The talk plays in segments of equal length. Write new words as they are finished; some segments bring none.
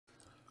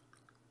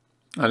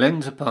I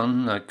leant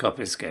upon a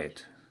coppice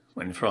gate,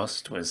 when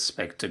frost was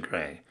spectre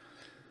grey,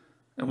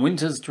 and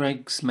winter's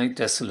dregs made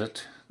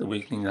desolate the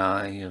weakening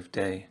eye of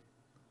day.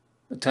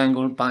 The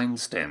tangled pine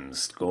stems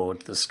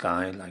scored the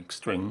sky like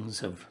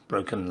strings of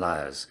broken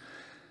lyres,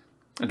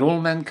 and all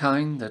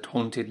mankind that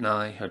haunted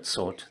nigh had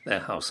sought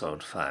their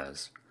household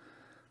fires.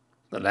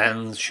 The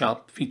land's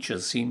sharp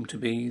features seemed to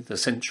be the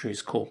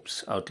century's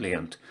corpse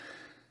outleant,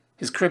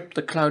 his crypt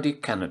the cloudy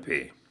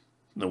canopy,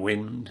 the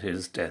wind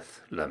his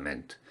death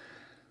lament.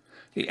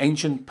 The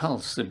ancient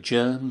pulse of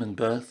germ and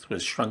birth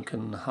was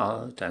shrunken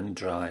hard and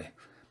dry,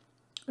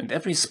 and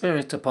every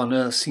spirit upon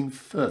earth seemed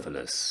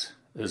fervorless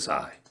as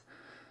I.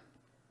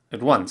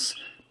 At once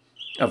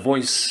a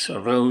voice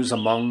arose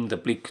among the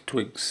bleak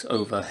twigs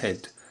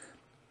overhead,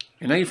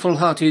 in a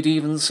full-hearted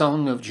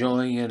even-song of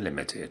joy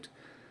illimited.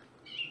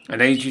 An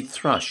aged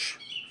thrush,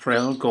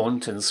 frail,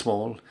 gaunt, and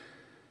small,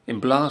 in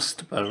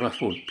blast by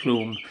ruffled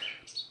plume,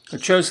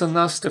 had chosen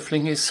thus to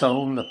fling his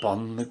soul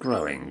upon the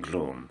growing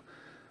gloom.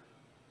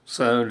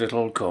 So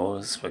little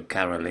cause for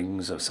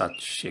carolings of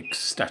such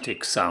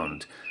ecstatic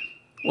sound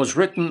was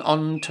written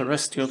on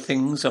terrestrial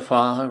things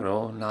afar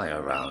or nigh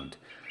around,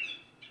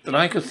 that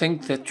I could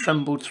think there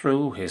trembled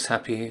through his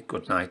happy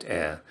good-night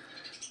air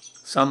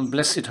some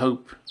blessed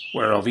hope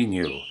whereof he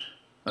knew,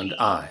 and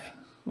I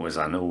was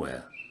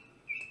unaware.